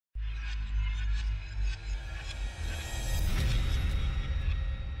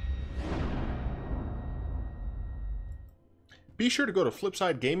be sure to go to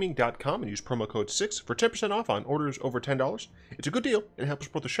flipsidegaming.com and use promo code 6 for 10% off on orders over $10. It's a good deal and it helps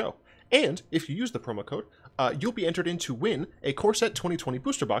support the show. And if you use the promo code, you'll be entered in to win a Core Set 2020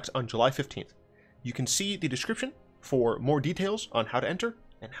 booster box on July 15th. You can see the description for more details on how to enter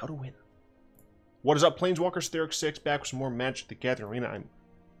and how to win. What is up, Planeswalkers? Theric 6 back with some more Magic the Gathering Arena.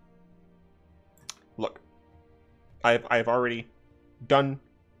 Look, I've already done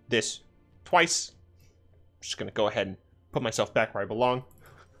this twice. I'm just gonna go ahead and put myself back where I belong.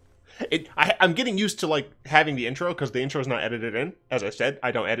 I'm getting used to like having the intro because the intro is not edited in. As I said,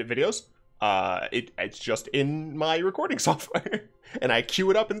 I don't edit videos. It's just in my recording software, and I queue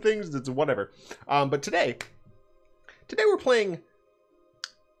it up and things. It's whatever. But today we're playing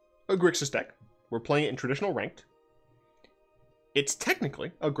a Grixis deck. We're playing it in traditional ranked. It's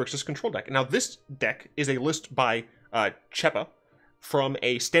technically a Grixis control deck. Now this deck is a list by Chepa from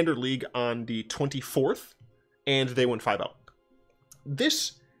a standard league on the 24th, and they went 5-0.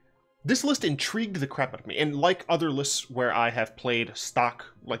 This list intrigued the crap out of me, and like other lists where I have played stock,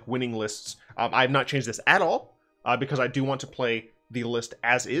 like winning lists, I have not changed this at all, because I do want to play the list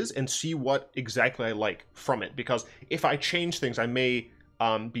as is and see what exactly I like from it, because if I change things, I may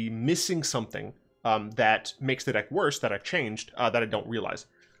be missing something that makes the deck worse that I've changed that I don't realize.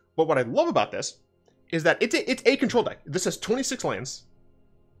 But what I love about this is that it's a control deck. This has 26 lands,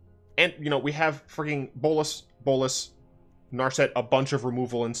 and you know we have freaking Bolas, Narset, a bunch of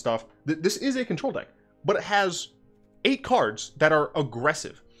removal and stuff. This is a control deck, but it has 8 cards that are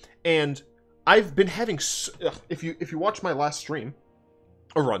aggressive. And I've been having, if you watch my last stream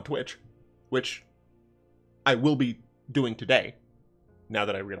over on Twitch, which I will be doing today, now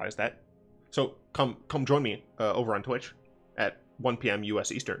that I realize that. So come join me over on Twitch at 1 p.m.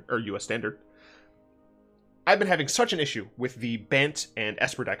 US Eastern or US Standard. I've been having such an issue with the Bant and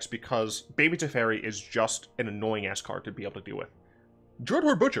Esper decks because Baby Teferi is just an annoying-ass card to be able to deal with.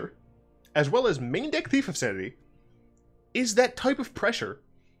 Dreadhorde Butcher, as well as main deck Thief of Sanity, is that type of pressure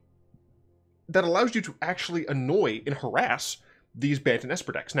that allows you to actually annoy and harass these Bant and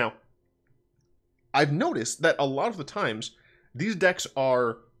Esper decks. Now, I've noticed that a lot of the times, these decks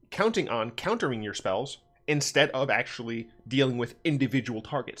are counting on countering your spells instead of actually dealing with individual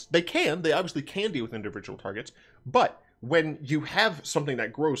targets. They obviously can deal with individual targets, but when you have something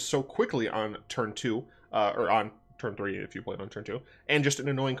that grows so quickly on turn 2, or on turn 3 if you play it on turn 2, and just an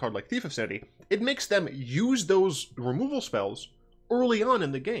annoying card like Thief of Sanity, it makes them use those removal spells early on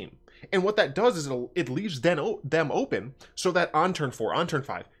in the game. And what that does is it leaves them open so that on turn 4, on turn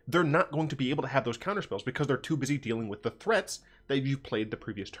 5, they're not going to be able to have those counter spells because they're too busy dealing with the threats that you've played the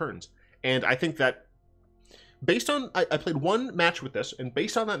previous turns. And I think that based on, I played one match with this, and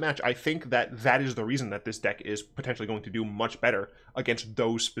based on that match, I think that is the reason that this deck is potentially going to do much better against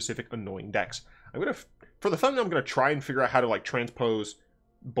those specific annoying decks. For the thumbnail, I'm going to try and figure out how to like transpose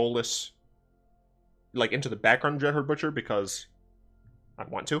Bolas like into the background of Dreadhorde Butcher because I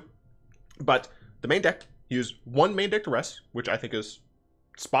want to. But the main deck, use 1 main deck Duress, which I think is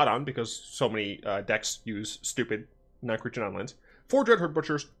spot on because so many decks use stupid non-creature non-lands. 4 Dreadhorde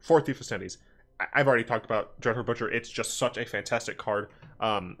Butchers, 4 Thief of Sanities. I've already talked about Dreadhorde Butcher. It's just such a fantastic card.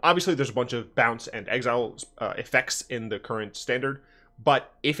 Obviously, there's a bunch of bounce and exile effects in the current standard,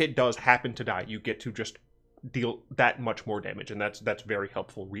 but if it does happen to die, you get to just deal that much more damage, and that's very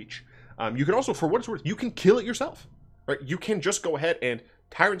helpful reach. You can also, for what it's worth, you can kill it yourself. Right? You can just go ahead and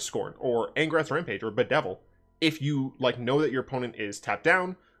Tyrant Scorn or Angrath Rampage or Bedevil if you like know that your opponent is tapped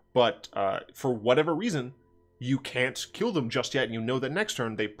down, but for whatever reason you can't kill them just yet, and you know that next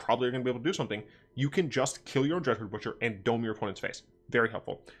turn they probably are going to be able to do something, you can just kill your own Dreadhorde Butcher and dome your opponent's face. Very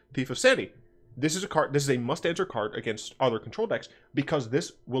helpful. Thief of Sanity. This is a must-answer card against other control decks because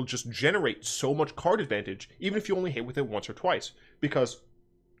this will just generate so much card advantage even if you only hit with it once or twice. Because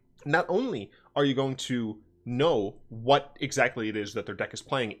not only are you going to know what exactly it is that their deck is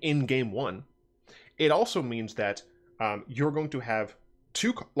playing in game 1, it also means that you're going to have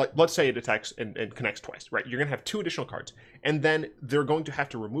 2, like let's say it attacks and connects twice, right? You're going to have 2 additional cards, and then they're going to have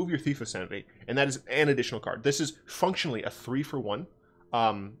to remove your Thief of Sanity, and that is an additional card. This is functionally a 3-for-1,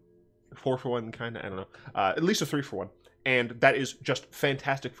 4-for-1 kind of, I don't know, at least a 3-for-1, and that is just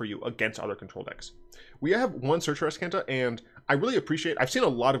fantastic for you against other control decks. We have 1 Search for Azcanta, and I really appreciate, I've seen a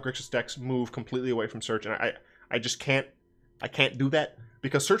lot of Grixis decks move completely away from Search, and I just can't do that,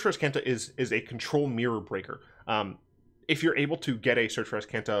 because Search for Azcanta is a control mirror breaker. If you're able to get a Search for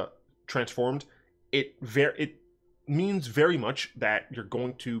Azcanta transformed, it means very much that you're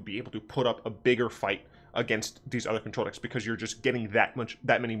going to be able to put up a bigger fight against these other control decks because you're just getting that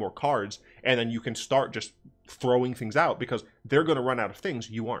many more cards, and then you can start just throwing things out because they're going to run out of things,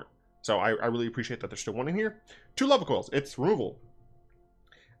 you aren't. So I really appreciate that there's still one in here. 2 Lava Coils. It's removal.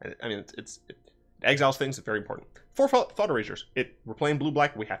 I mean, it exiles things. It's very important. 4 Thought Erasures. We're playing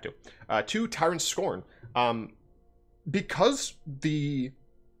blue-black. We have to. 2 Tyrant Scorn. Because the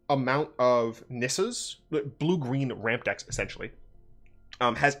amount of Nissas, blue-green ramp decks, essentially,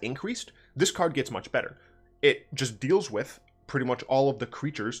 has increased, this card gets much better. It just deals with pretty much all of the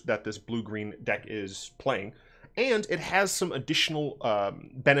creatures that this blue-green deck is playing, and it has some additional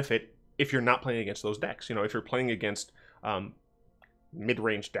benefit if you're not playing against those decks. You know, if you're playing against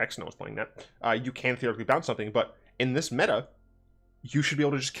mid-range decks, no one's playing that, you can theoretically bounce something, but in this meta, you should be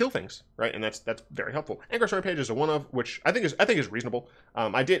able to just kill things, right? And that's very helpful. Angrath Rampage is a one of, which I think is reasonable.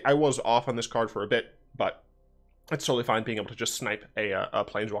 I was off on this card for a bit, but it's totally fine being able to just snipe a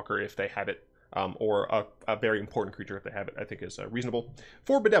Planeswalker if they have it, or a very important creature if they have it. I think is reasonable.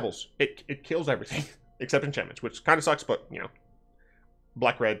 4 Bedevils, it kills everything except enchantments, which kind of sucks, but you know,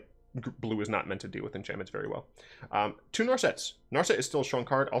 black, red, blue is not meant to deal with enchantments very well. 2 Narsets. Narset is still a strong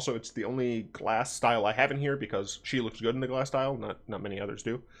card. Also, it's the only glass style I have in here because she looks good in the glass style. Not many others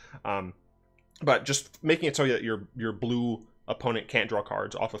do. But just making it so that your blue opponent can't draw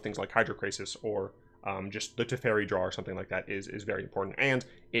cards off of things like Hydrocrisis or just the Teferi draw or something like that is very important. And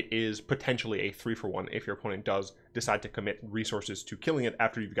it is potentially a 3-for-1 if your opponent does decide to commit resources to killing it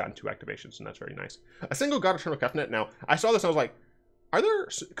after you've gotten 2 activations, and that's very nice. A single God-Eternal Kefnet. Now, I saw this and I was like, are there,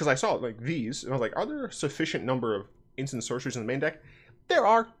 because I saw like these, and I was like, are there a sufficient number of instant sorceries in the main deck? There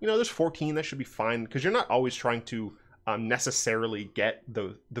are. You know, there's 14. That should be fine, because you're not always trying to necessarily get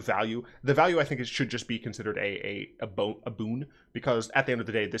the value. The value, I think, should just be considered a boon, because at the end of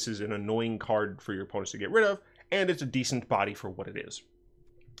the day, this is an annoying card for your opponents to get rid of, and it's a decent body for what it is.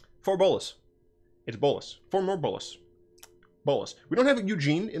 4 Bolas. It's Bolas. 4 more Bolas. Bolas. We don't have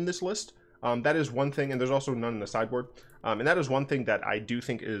Eugene in this list. That is one thing, and there's also none in the sideboard. And that is one thing that I do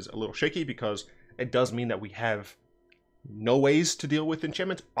think is a little shaky, because it does mean that we have no ways to deal with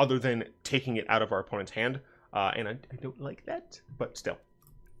enchantments other than taking it out of our opponent's hand. And I don't like that, but still.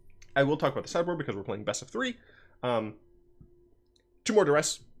 I will talk about the sideboard because we're playing best of 3. 2 more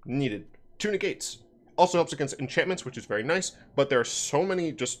Duress, needed. 2 Negates. Also helps against enchantments, which is very nice, but there are so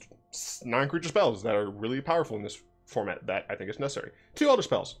many just non-creature spells that are really powerful in this format that I think is necessary. 2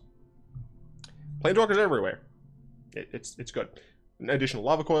 Elderspells. Planeswalkers everywhere. It's good. An additional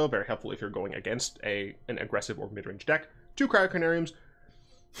Lava Coil, very helpful if you're going against an aggressive or mid-range deck. 2 Carnariums.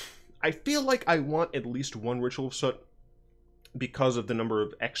 I feel like I want at least 1 Ritual of Soot because of the number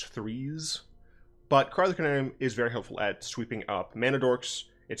of X3s, but Carnarium is very helpful at sweeping up mana dorks.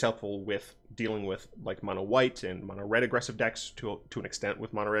 It's helpful with dealing with like mono white and mono red aggressive decks to an extent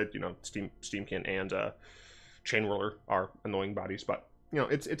with mono red. You know, Steamkin and Chain Whirler are annoying bodies, but you know,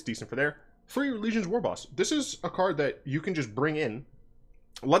 it's decent for there. 3 Legion's Warboss. This is a card that you can just bring in.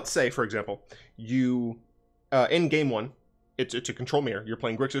 Let's say, for example, you in game 1, it's a control mirror. You're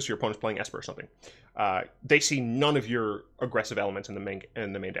playing Grixis, your opponent's playing Esper or something. They see none of your aggressive elements in the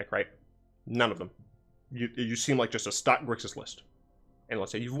main deck, right? None of them. You seem like just a stock Grixis list. And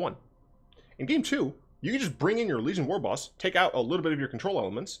let's say you've won. In game 2, you can just bring in your Legion Warboss, take out a little bit of your control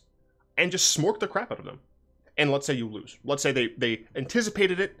elements, and just smork the crap out of them. And let's say you lose. Let's say they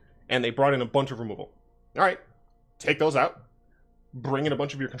anticipated it, and they brought in a bunch of removal. All right, take those out, bring in a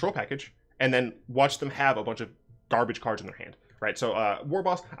bunch of your control package, and then watch them have a bunch of garbage cards in their hand, right? So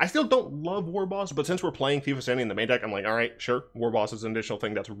Warboss, I still don't love Warboss, but since we're playing Thief of Sanity in the main deck, I'm like, all right, sure, Warboss is an additional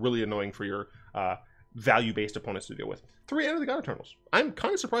thing that's really annoying for your value-based opponents to deal with. 3 Enter the God-Eternals. I'm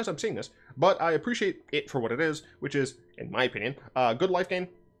kind of surprised I'm seeing this, but I appreciate it for what it is, which is, in my opinion, good life gain,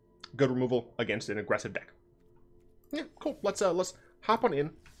 good removal against an aggressive deck. Yeah, cool. Let's hop on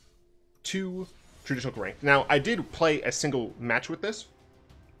in to Traditional Ranked. Now, I did play a single match with this,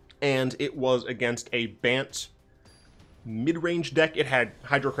 and it was against a Bant mid-range deck. It had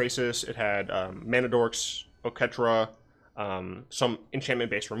Hydrocrisis, it had Mana Dorks, Oketra, some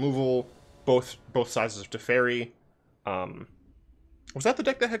enchantment-based removal, both sizes of Teferi. Was that the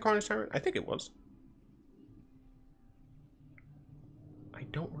deck that had Carnage Tyrant? I think it was. I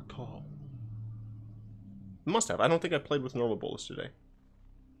don't recall. Must have. I don't think I played with normal Bolas today.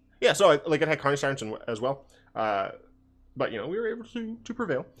 Yeah, so it had Carnage Tyrants as well. But, you know, we were able to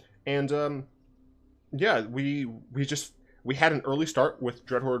prevail. And, yeah, we had an early start with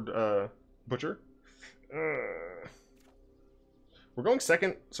Dreadhorde Butcher. We're going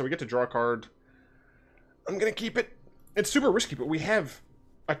second, so we get to draw a card. I'm going to keep it. It's super risky, but we have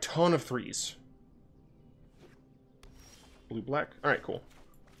a ton of 3s. Blue-black. All right, cool.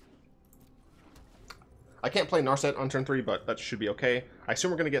 I can't play Narset on turn 3, but that should be okay. I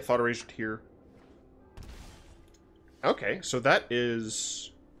assume we're going to get Thought Erasure here. Okay, so that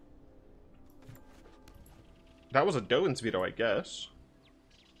is That was a Dovin's veto, I guess.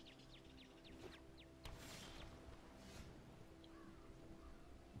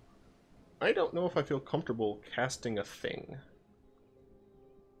 I don't know if I feel comfortable casting a thing.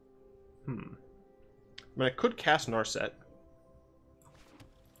 I mean, I could cast Narset.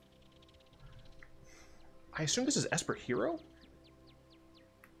 I assume this is Esper Hero?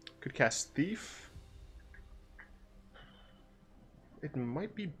 Could cast Thief. It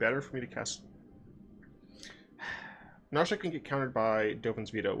might be better for me to cast... Narset can get countered by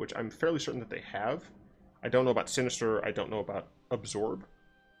Dovin's Veto, which I'm fairly certain that they have. I don't know about Sinister, I don't know about Absorb.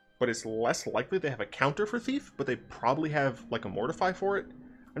 But it's less likely they have a counter for Thief, but they probably have, like, a Mortify for it.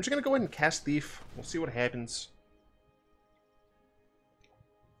 I'm just going to go ahead and cast Thief. We'll see what happens.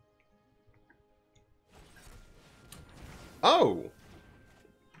 Oh!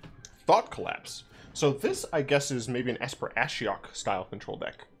 Thought Collapse. So this, I guess, is maybe an Esper Ashiok style control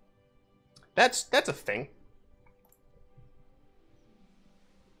deck. That's a thing.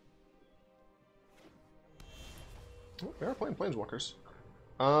 Oh, they are playing Planeswalkers.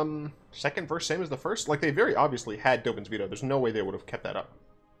 Second verse, same as the first? Like, they very obviously had Dovin's Veto. There's no way they would have kept that up.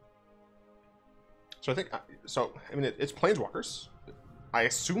 So I think... I mean, it's Planeswalkers. I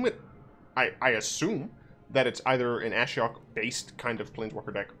assume it... I assume that it's either an Ashiok-based kind of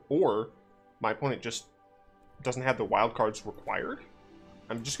Planeswalker deck, or my opponent just doesn't have the wild cards required.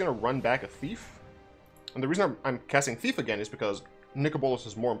 I'm just going to run back a Thief. And the reason I'm casting Thief again is because Nicol Bolas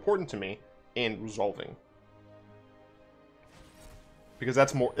is more important to me in resolving. Because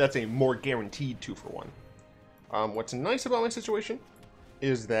that's a more guaranteed 2-for-1. What's nice about my situation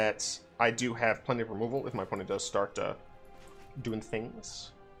is that I do have plenty of removal if my opponent does start doing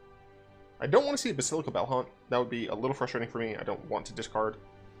things. I don't want to see a Basilica Bellhaunt. That would be a little frustrating for me. I don't want to discard.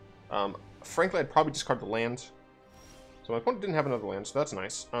 Frankly, I'd probably discard the land. So my opponent didn't have another land, so that's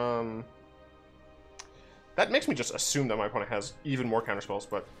nice. That makes me just assume that my opponent has even more counterspells,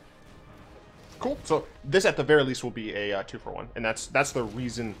 but... Cool. So this, at the very least, will be a 2-for-1, and that's the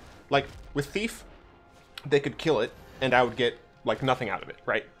reason. Like with Thief, they could kill it, and I would get like nothing out of it,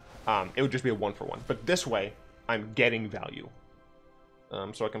 right? It would just be a 1-for-1. But this way, I'm getting value.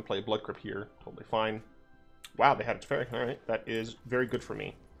 So I can play Blood Crypt here, totally fine. Wow, they had a Teferi. All right, that is very good for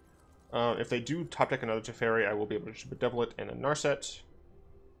me. If they do top deck another Teferi, I will be able to just Bedevil it and a Narset.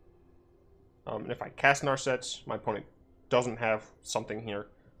 And if I cast Narset, my opponent doesn't have something here.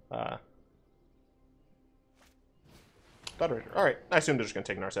 Thought Erasure. Alright, I assume they're just going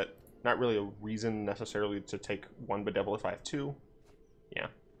to take Narset. Not really a reason necessarily to take one Bedevil if I have two. Yeah.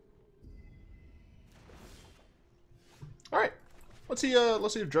 Alright. Let's see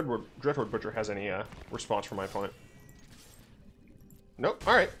if Dreadhorde Butcher has any response from my opponent. Nope.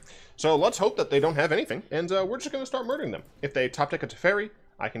 Alright. So let's hope that they don't have anything, and we're just going to start murdering them. If they top deck a Teferi,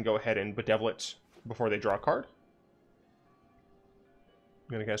 I can go ahead and Bedevil it before they draw a card.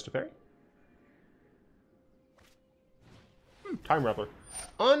 I'm going to cast Teferi. Time Reveler.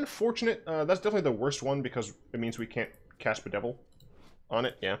 Unfortunate. That's definitely the worst one because it means we can't cast Bedevil on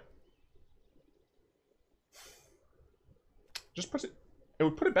it. Yeah. Just puts it... It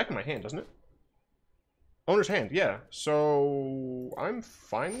would put it back in my hand, doesn't it? Owner's hand, yeah. So I'm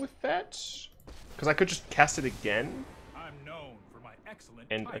fine with that. Because I could just cast it again. I'm known for my excellent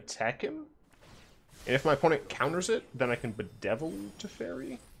and fight. Attack him. And if my opponent counters it, then I can Bedevil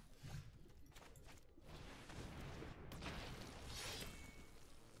Teferi.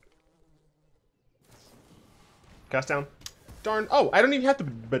 Cast down. Darn. Oh, I don't even have to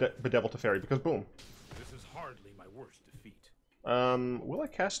Bedevil Teferi because boom. This is hardly my worst defeat. Will I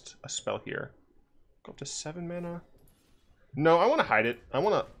cast a spell here? Go up to 7 mana? No, I want to hide it. I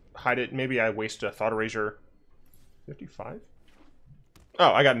want to hide it. Maybe I waste a Thought Erasure. 55?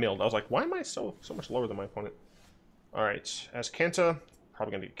 Oh, I got milled. I was like, why am I so much lower than my opponent? Alright, Azcanta.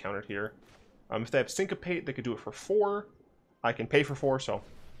 Probably going to get countered here. If they have Syncopate, they could do it for 4. I can pay for 4, so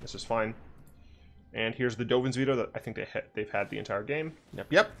this is fine. And here's the Dovin's Veto that I think they've had the entire game.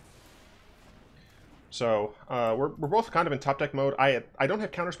 Yep. So, we're both kind of in top deck mode. I don't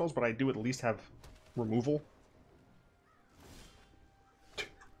have counterspells, but I do at least have removal.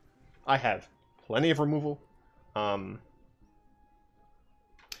 I have plenty of removal.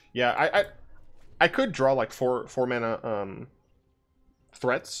 Yeah, I could draw like 4 mana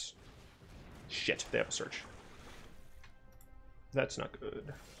threats. Shit, they have a search. That's not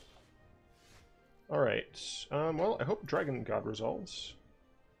good. Alright, well, I hope Dragon God resolves.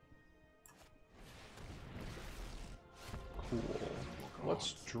 Cool.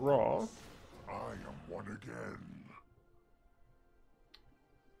 Let's draw. I am one again.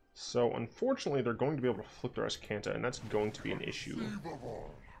 So, unfortunately, they're going to be able to flip their Azcanta, and that's going to be an issue.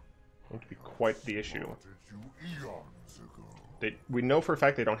 Going to be quite the issue. Spotted you eons ago. We know for a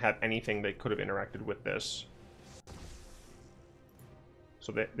fact they don't have anything they could have interacted with this.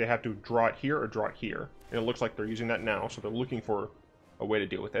 So they have to draw it here or draw it here. And it looks like they're using that now, so they're looking for a way to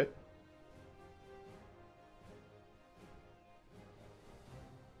deal with it.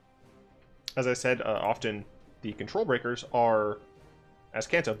 As I said, often the control breakers are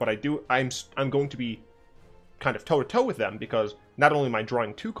Azcanta, but I'm going to be kind of toe-to-toe with them, because not only am I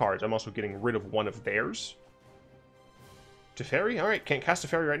drawing 2 cards, I'm also getting rid of one of theirs. Teferi? Alright, can't cast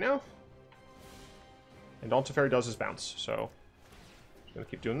Teferi right now. And all Teferi does is bounce, so... just gonna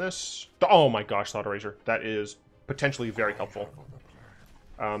keep doing this. Oh my gosh, Thought Erasure. That is potentially very helpful.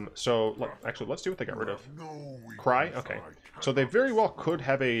 So, actually, let's see what they got rid of. Cry? Okay. So they very well could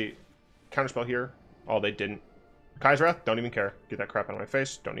have a counterspell here. Oh, they didn't. Kai's Wrath? Don't even care. Get that crap out of my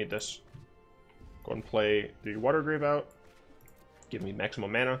face. Don't need this. Go ahead and play the Watery Grave out. Give me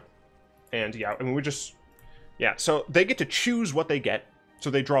maximum mana. And yeah, I mean, we just... yeah, so they get to choose what they get.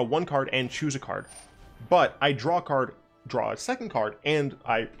 So they draw 1 card and choose a card. But I draw a card, draw a second card, and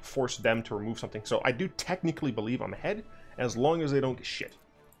I force them to remove something. So I do technically believe I'm ahead, as long as they don't get shit.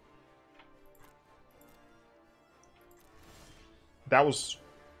 That was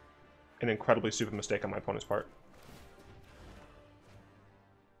an incredibly stupid mistake on my opponent's part.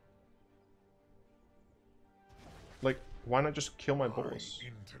 Like, why not just kill my Bolas?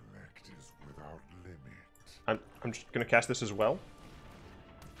 Intellect is without limit. I'm just gonna cast this as well.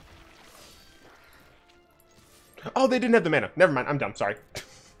 Oh, they didn't have the mana. Never mind, I'm dumb, sorry.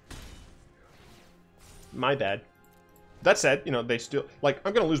 My bad. That said, you know, they still... like,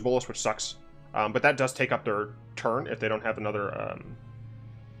 I'm gonna lose Bolas, which sucks. But that does take up their turn if they don't have another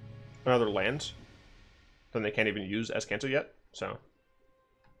land. Then they can't even use Azcanta yet, so...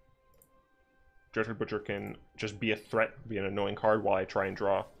 Dreadhorde Butcher can just be a threat, be an annoying card, while I try and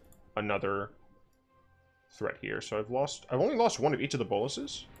draw another threat here. So I've only lost 1 of each of the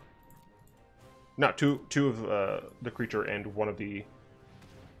Bolases. No, two of the creature and one of the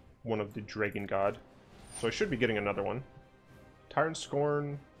Dragon God. So I should be getting another one. Tyrant,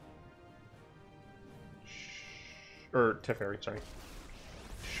 Scorn, or Teferi, sorry.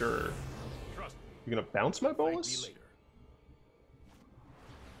 Sure. You gonna bounce my Bolas?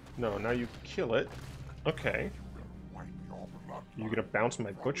 No, now you kill it. Okay. You gonna bounce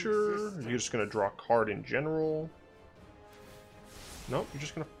my Butcher? Are you just gonna draw a card in general? Nope, you're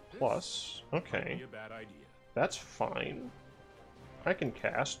just gonna plus. Okay. That's fine. I can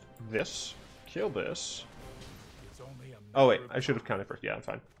cast this, kill this. Oh wait, I should have counted first. Yeah, I'm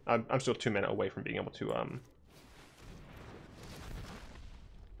fine. I'm still 2 mana away from being able to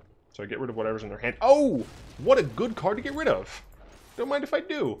so I get rid of whatever's in their hand. Oh! What a good card to get rid of! Don't mind if I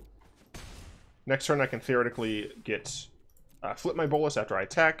do. Next turn I can theoretically get... flip my Bolas after I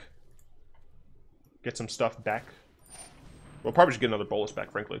attack. Get some stuff back. We'll probably just get another Bolas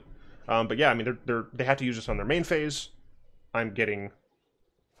back, frankly. But yeah, I mean, they have to use this on their main phase. I'm getting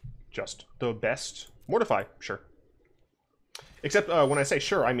just the best. Mortify, sure. Except when I say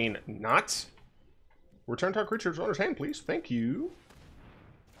sure, I mean not. Return target creature's owner's hand, please. Thank you.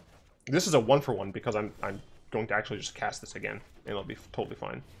 This is a 1-for-1 because I'm going to actually just cast this again, and it'll be totally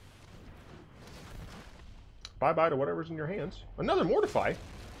fine. Bye-bye to whatever's in your hands. Another Mortify.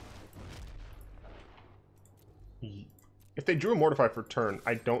 If they drew a Mortify for turn,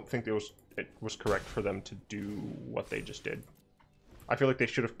 I don't think it was correct for them to do what they just did. I feel like they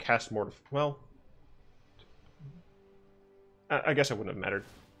should have cast Mortify. Well, I guess it wouldn't have mattered.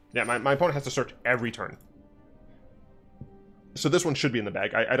 Yeah, my opponent has to search every turn. So this one should be in the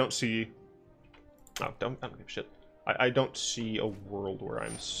bag. I don't see... oh, I don't give a shit. I don't see a world where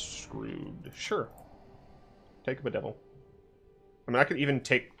I'm screwed. Sure. Take a Bedevil. I mean, I could even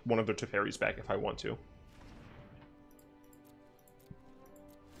take one of their Teferis back if I want to.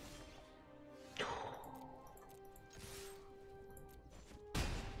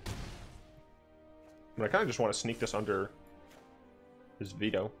 I mean, I kind of just want to sneak this under his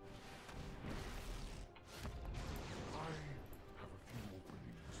veto.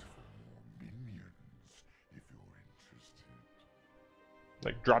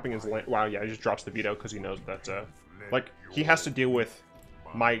 Like, dropping his land... wow, yeah, he just drops the veto because he knows that, like, he has to deal with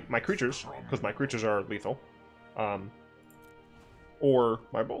my creatures, because my creatures are lethal. Or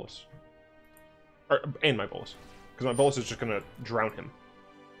my Bolas. And my Bolas. Because my Bolas is just going to drown him.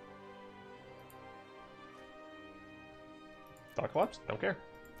 Thought Collapse? Don't care.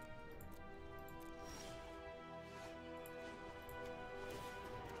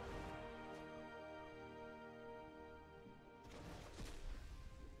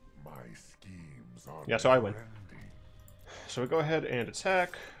 My schemes are yeah, so I win. never-ending. So we go ahead and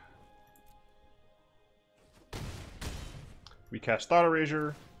attack. We cast Thought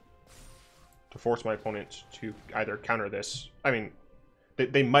Erasure to force my opponent to either counter this. I mean,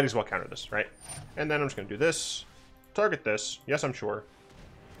 they might as well counter this, right? And then I'm just going to do this, target this, yes, I'm sure,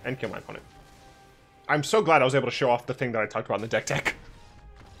 and kill my opponent. I'm so glad I was able to show off the thing that I talked about in the DeckTech.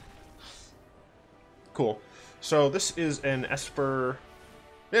 Cool. So this is an Esper...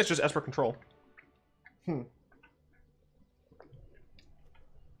 Yeah, it's just Esper Control. I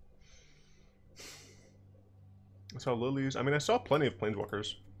saw lilies. I mean, I saw plenty of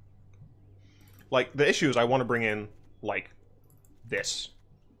planeswalkers. Like, the issue is I want to bring in, like, this.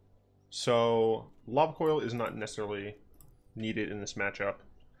 So, Lava Coil is not necessarily needed in this matchup.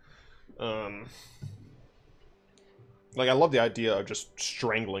 Like, I love the idea of just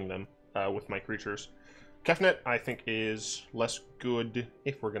strangling them with my creatures. Kefnet, I think, is less good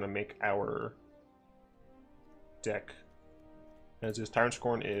if we're going to make our deck. As is, Tyrant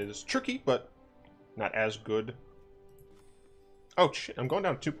Scorn is tricky, but not as good. Oh, shit, I'm going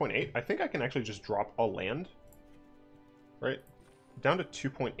down to 2.8. I think I can actually just drop a land. Right? Down to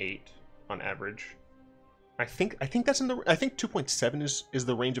 2.8 on average. I think that's in the... I think 2.7 is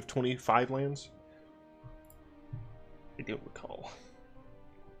the range of 25 lands. I don't recall.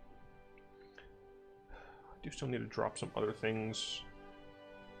 I do still need to drop some other things.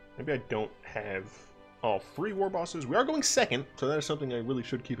 Maybe I don't have all 3 war bosses. We are going second, so that is something I really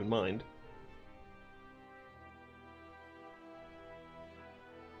should keep in mind.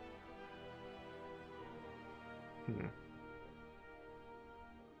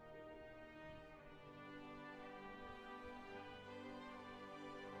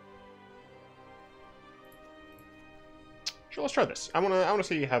 Sure, let's try this. I wanna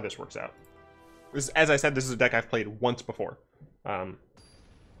see how this works out. This, as I said, this is a deck I've played once before. So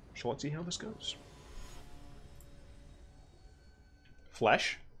let's see how this goes.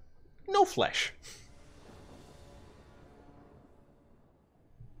 Flesh? No flesh.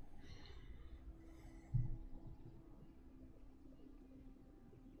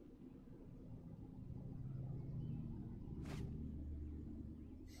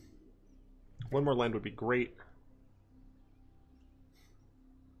 One more land would be great.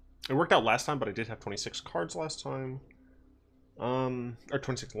 It worked out last time, but I did have 26 cards last time. Or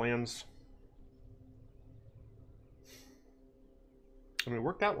 26 lands. I mean, it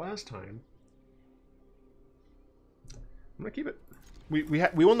worked out last time. I'm gonna keep it.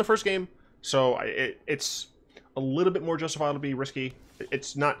 We won the first game, so it's a little bit more justified to be risky.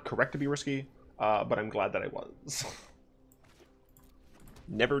 It's not correct to be risky, but I'm glad that I was.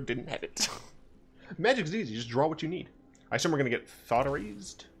 Never didn't have it. Magic's easy. Just draw what you need. I assume we're gonna get Thought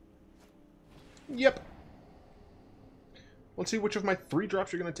Erased. Yep. Let's see which of my 3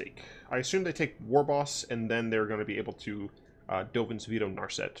 drops you're going to take. I assume they take Warboss, and then they're going to be able to Dovin's Veto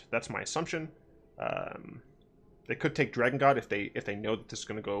Narset. That's my assumption. They could take Dragon God if they know that this is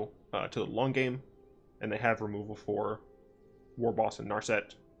going to go to the long game, and they have removal for Warboss and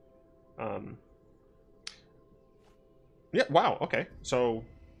Narset. Yeah, wow, okay. So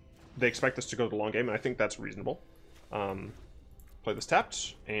they expect this to go to the long game, and I think that's reasonable. Play this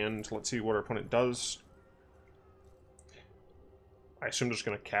tapped, and let's see what our opponent does. I assume they're just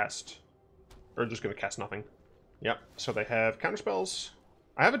going to cast... Or just going to cast nothing. Yep, so they have counterspells.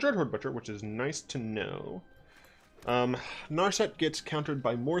 I have a Dreadhorde Butcher, which is nice to know. Narset gets countered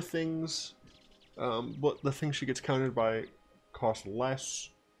by more things, but the things she gets countered by cost less.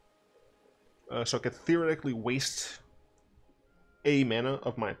 So it could theoretically waste a mana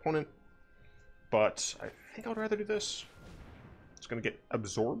of my opponent, but I think I would rather do this. It's going to get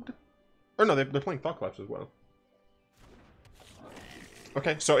absorbed. Or no, they're playing Thought Collapse as well.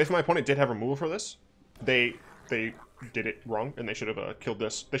 Okay, so if my opponent did have removal for this, they did it wrong, and they should have killed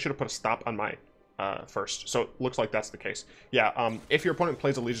this. They should have put a stop on my first. So it looks like that's the case. Yeah, if your opponent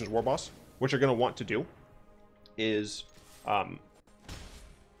plays a Legion's Warboss, what you're going to want to do is... While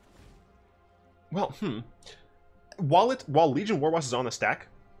Legion Warboss is on the stack,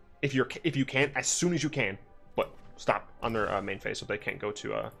 if you can, as soon as you can, but stop on their main phase so they can't go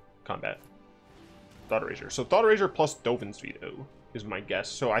to combat. Thought Erasure. So Thought Erasure plus Dovin's Veto is my guess.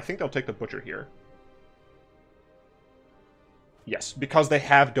 So I think they'll take the Butcher here. Yes, because they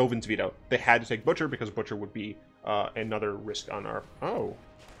have Dovin's Veto. They had to take Butcher because Butcher would be another risk on our... Oh.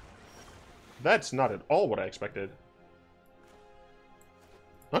 That's not at all what I expected.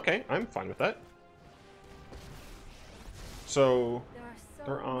 Okay, I'm fine with that. So,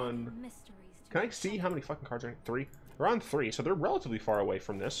 they're on... Can I see how many fucking cards are in? 3? They're on 3, so they're relatively far away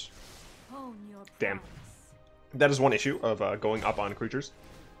from this. Damn. That is one issue of going up on creatures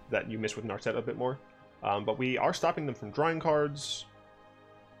that you miss with Narset a bit more. But we are stopping them from drawing cards.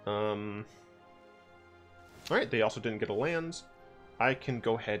 I Alright, they also didn't get a lands. I can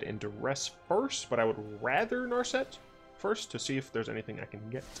go ahead and Duress first, but I would rather Narset first to see if there's anything I can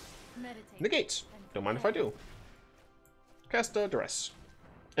get. Negate. Don't mind if I do. Cast Duress.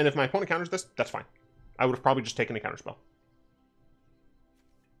 And if my opponent counters this, that's fine. I would have probably just taken a counterspell.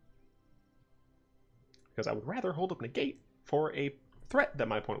 Because I would rather hold up Negate for a threat that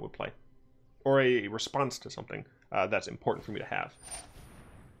my opponent would play. Or a response to something that's important for me to have.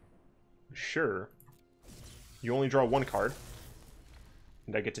 Sure. You only draw one card.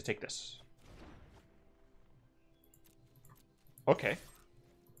 And I get to take this. Okay.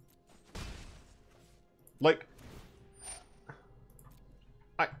 Like,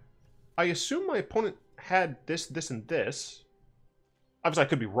 I assume my opponent had this, this, and this. Obviously, I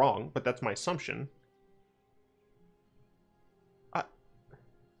could be wrong, but that's my assumption.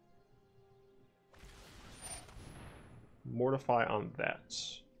 Mortify on that.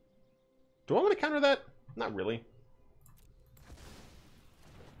 Do I want to counter that? Not really.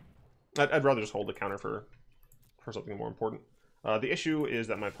 I'd rather just hold the counter for something more important. The issue is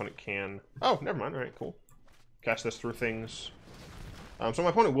that my opponent can... Oh, never mind. Alright, cool. Catch this through things. So my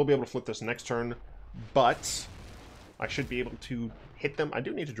opponent will be able to flip this next turn, but I should be able to hit them. I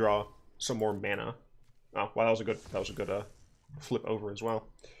do need to draw some more mana. Oh, well, that was a good flip over as well.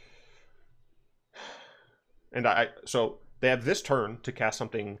 And so they have this turn to cast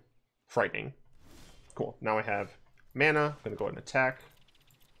something frightening. Cool. Now I have mana. I'm going to go ahead and attack.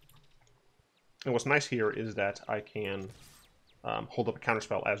 And what's nice here is that I can hold up a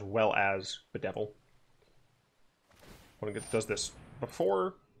counterspell as well as Bedevil. It does this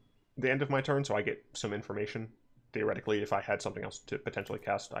before the end of my turn, so I get some information. Theoretically, if I had something else to potentially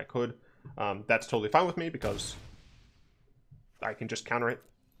cast, I could. That's totally fine with me because I can just counter it.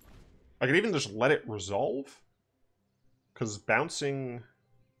 I could even just let it resolve, because bouncing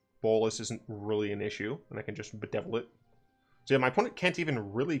Bolas isn't really an issue, and I can just Bedevil it. So yeah, my opponent can't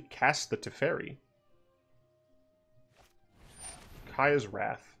even really cast the Teferi. Kaya's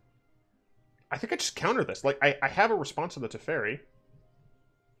Wrath. I think I just counter this. Like, I have a response to the Teferi.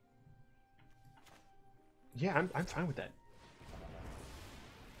 Yeah, I'm fine with that.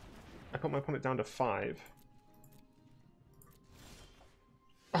 I put my opponent down to 5.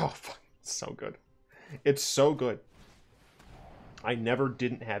 Oh, fuck. It's so good. It's so good. I never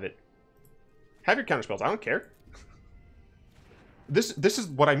didn't have it. Have your counterspells. I don't care. This is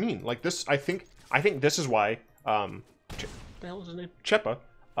what I mean. Like this, I think this is why what the hell is his name? Chepa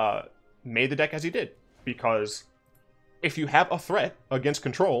made the deck as he did, because if you have a threat against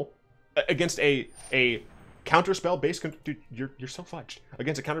control, against a counterspell based, dude, you're so fudged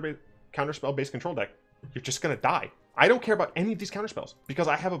against a counterspell based control deck, you're just gonna die. I don't care about any of these counterspells because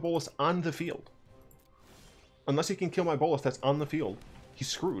I have a Bolas on the field. Unless he can kill my Bolas that's on the field, he's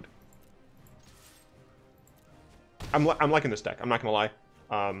screwed. I'm liking this deck. I'm not gonna lie.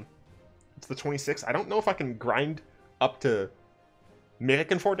 It's the 26th. I don't know if I can grind up to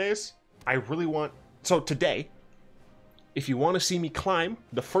Mythic in 4 days. I really want... So today, if you want to see me climb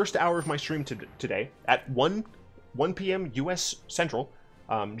the first hour of my stream today at 1 p.m. US Central,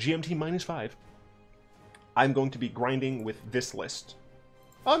 GMT -5, I'm going to be grinding with this list.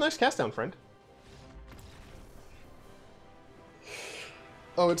 Oh, nice cast down, friend.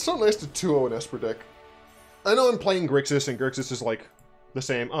 Oh, it's so nice to 2-0 an Esper deck. I know I'm playing Grixis, and Grixis is like the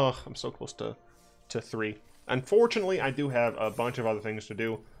same. Oh, I'm so close to 3. Unfortunately, I do have a bunch of other things to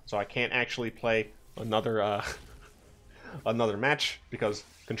do, so I can't actually play another another match because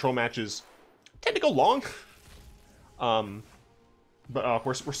control matches tend to go long. But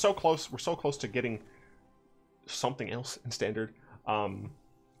we're so close. We're so close to getting something else in standard. Oh,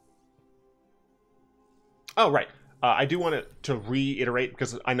 right. I do want to reiterate,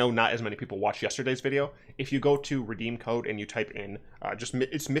 because I know not as many people watched yesterday's video. If you go to redeem code and you type in,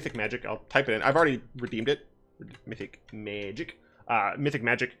 it's Mythic Magic, I'll type it in. I've already redeemed it. Mythic Magic. Mythic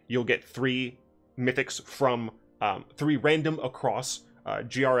Magic, you'll get 3 Mythics from 3 random across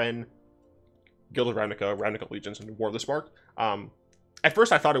GRN, Guild of Ravnica, Ravnica Legions, and Warless Spark. At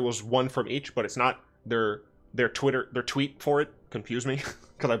first I thought it was 1 from each, but it's not. Their tweet for it confused me,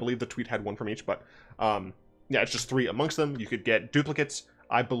 because I believe the tweet had 1 from each, but... yeah, it's just 3 amongst them. You could get duplicates.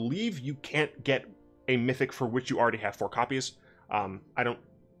 I believe you can't get a mythic for which you already have 4 copies. I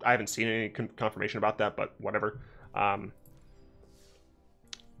haven't seen any confirmation about that, but whatever.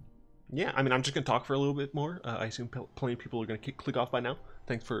 Yeah, I mean, I'm just gonna talk for a little bit more. I assume plenty of people are gonna click off by now.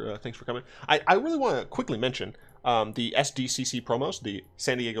 Thanks for coming. I really want to quickly mention the SDCC promos, the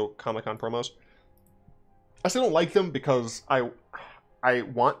San Diego Comic-Con promos. I still don't like them because I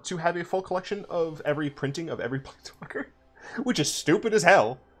want to have a full collection of every printing of every Planeswalker, which is stupid as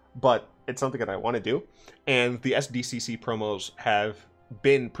hell. but it's something that I want to do. And the SDCC promos have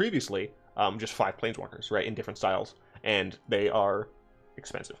been previously just 5 Planeswalkers, right, in different styles, and they are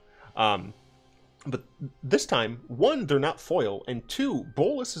expensive. But this time, 1, they're not foil, and 2,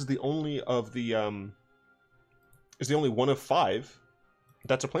 Bolas is the only of the is the only one of 5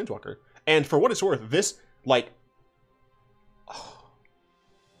 that's a Planeswalker. And for what it's worth, this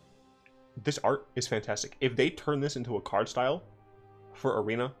this art is fantastic. If they turn this into a card style for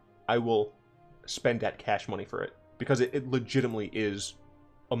Arena, I will spend that cash money for it, because it legitimately is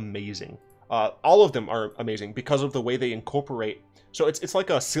amazing. All of them are amazing because of the way they incorporate. So it's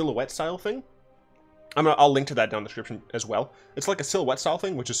like a silhouette style thing. I'll link to that down in the description as well. It's like a silhouette style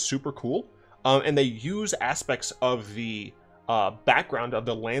thing, which is super cool. And they use aspects of the background of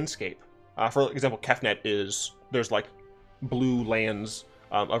the landscape. For example, Kefnet there's like blue lands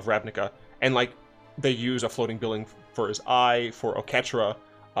of Ravnica, and like they use a floating building for his eye. For Oketra,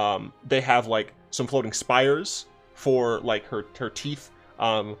 they have like some floating spires for like her teeth.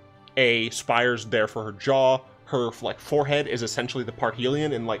 A spires there for her jaw. Her like forehead is essentially the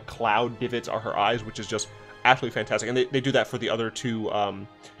Parhelion, and like cloud divots are her eyes, which is just absolutely fantastic. And they do that for the other 2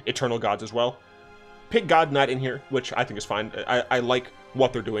 Eternal Gods as well. Pig God not in here, which I think is fine. I like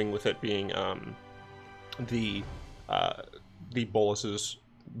what they're doing with it being the Bolas's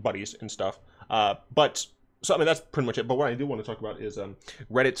buddies and stuff. But so I mean, that's pretty much it. But what I do want to talk about is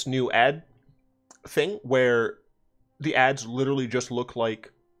Reddit's new ad thing, where the ads literally just look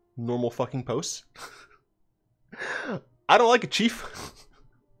like normal fucking posts. I don't like it, Chief.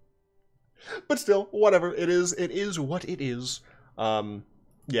 But still, whatever. It is what it is.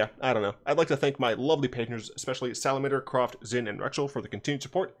 Yeah, I don't know. I'd like to thank my lovely patrons, especially Salamander, Croft, Zin, and Rexel, for the continued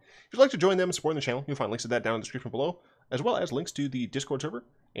support. If you'd like to join them and support the channel, you'll find links to that down in the description below, as well as links to the Discord server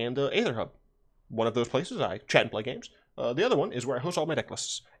and Aether Hub. One of those places I chat and play games. The other one is where I host all my deck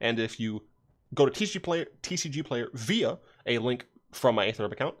lists. And if you go to TCG Player via a link from my Aether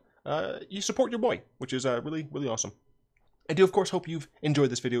Hub account, you support your boy, which is really, really awesome. I do, of course, hope you've enjoyed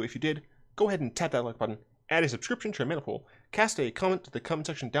this video. If you did, go ahead and tap that like button, add a subscription to your mana pool, cast a comment to the comment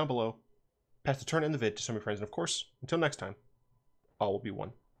section down below, pass the turn in the vid to some of your friends, and of course, until next time, all will be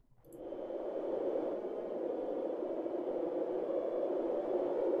one.